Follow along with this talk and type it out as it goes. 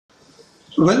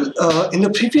Well, in the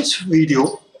previous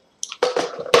video,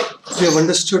 we have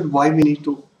understood why we need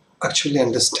to actually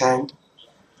understand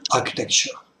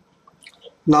architecture.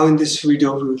 Now in this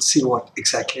video, we will see what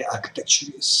exactly architecture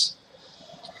is.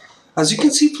 As you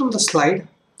can see from the slide,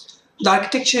 the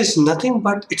architecture is nothing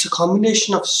but it's a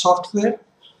combination of software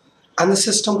and the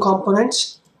system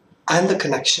components and the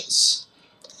connections.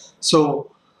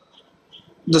 So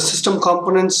the system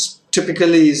components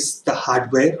typically is the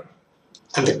hardware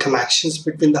and the connections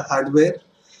between the hardware,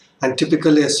 and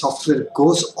typically a software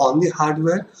goes on the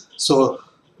hardware. So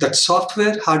that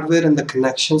software, hardware and the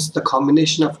connections, the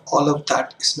combination of all of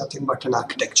that is nothing but an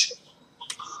architecture.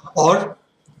 Or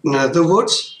in other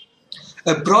words,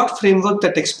 a broad framework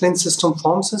that explains system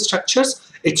forms and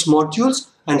structures, its modules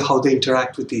and how they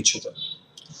interact with each other.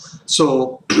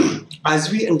 So as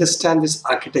we understand this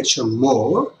architecture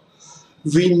more,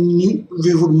 we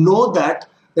would know that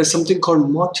there's something called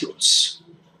modules.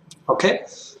 Okay,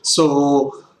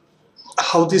 so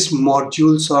how these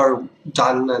modules are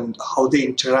done and how they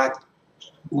interact,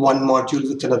 one module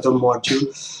with another module,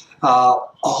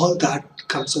 all that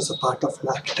comes as a part of an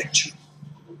architecture.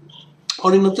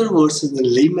 Or in other words, in the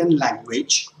layman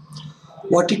language,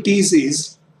 what it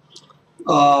is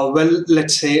well,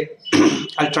 let's say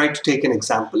I'll try to take an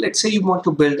example. Let's say you want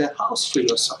to build a house for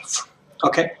yourself.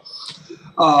 Okay,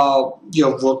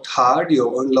 you've worked hard, you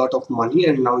earned a lot of money,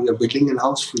 and now you're building a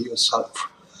house for yourself.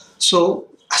 So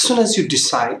as soon as you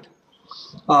decide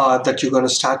that you're going to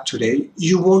start today,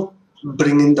 you won't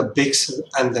bring in the bricks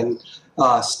and then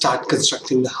start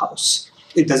constructing the house.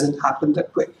 It doesn't happen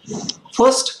that way.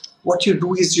 First, what you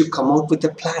do is you come out with a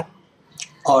plan,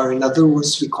 or in other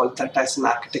words, we call that as an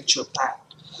architecture plan.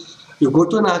 You go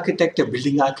to an architect, a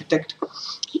building architect,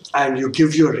 and you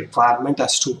give your requirement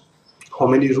as to how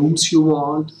many rooms you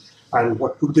want and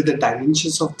what would be the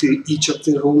dimensions of each of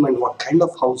the room and what kind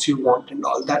of house you want and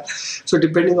all that. So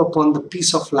depending upon the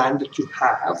piece of land that you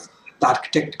have, the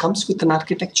architect comes with an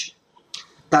architecture.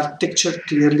 The architecture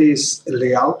clearly is a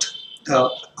layout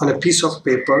on a piece of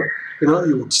paper.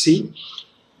 You would see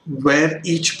where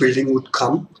each building would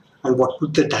come and what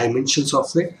would the dimensions of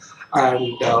it,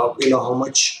 and how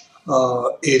much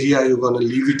area you're going to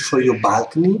leave it for your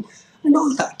balcony and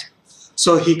all that.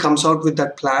 So he comes out with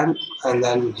that plan, and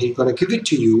then he's going to give it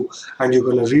to you, and you're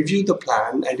going to review the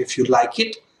plan, and if you like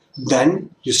it,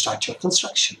 then you start your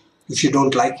construction. If you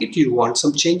don't like it, you want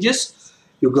some changes,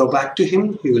 you go back to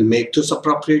him, he will make those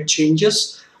appropriate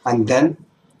changes, and then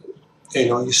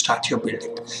you start your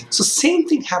building. So same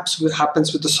thing happens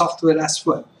with the software as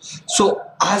well. So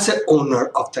as an owner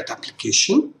of that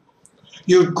application,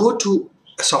 you go to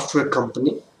a software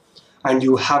company and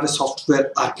you have a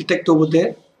software architect over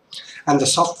there, and the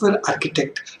software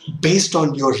architect, based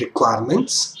on your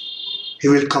requirements, he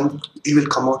will come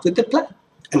out with a plan,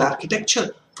 an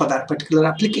architecture for that particular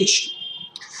application.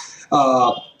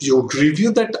 You would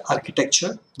review that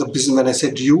architecture. When I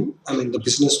said you, I mean the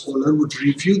business owner would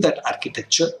review that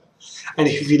architecture, and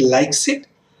if he likes it,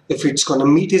 if it's going to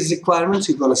meet his requirements,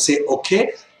 he's going to say,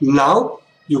 okay, now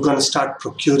you're going to start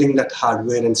procuring that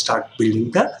hardware and start building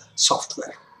the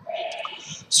software.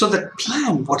 So that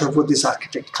plan, whatever this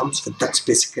architect comes with, that's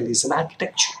basically is an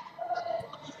architecture.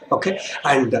 Okay,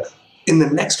 and in the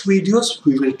next videos,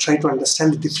 we will try to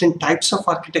understand the different types of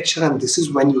architecture, and this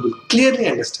is when you will clearly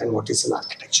understand what is an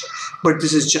architecture. But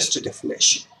this is just a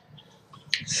definition.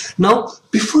 Now,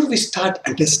 before we start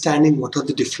understanding what are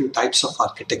the different types of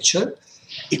architecture,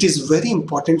 it is very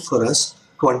important for us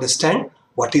to understand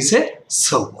what is a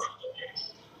server.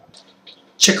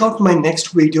 Check out my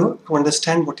next video to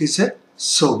understand what is a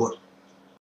server.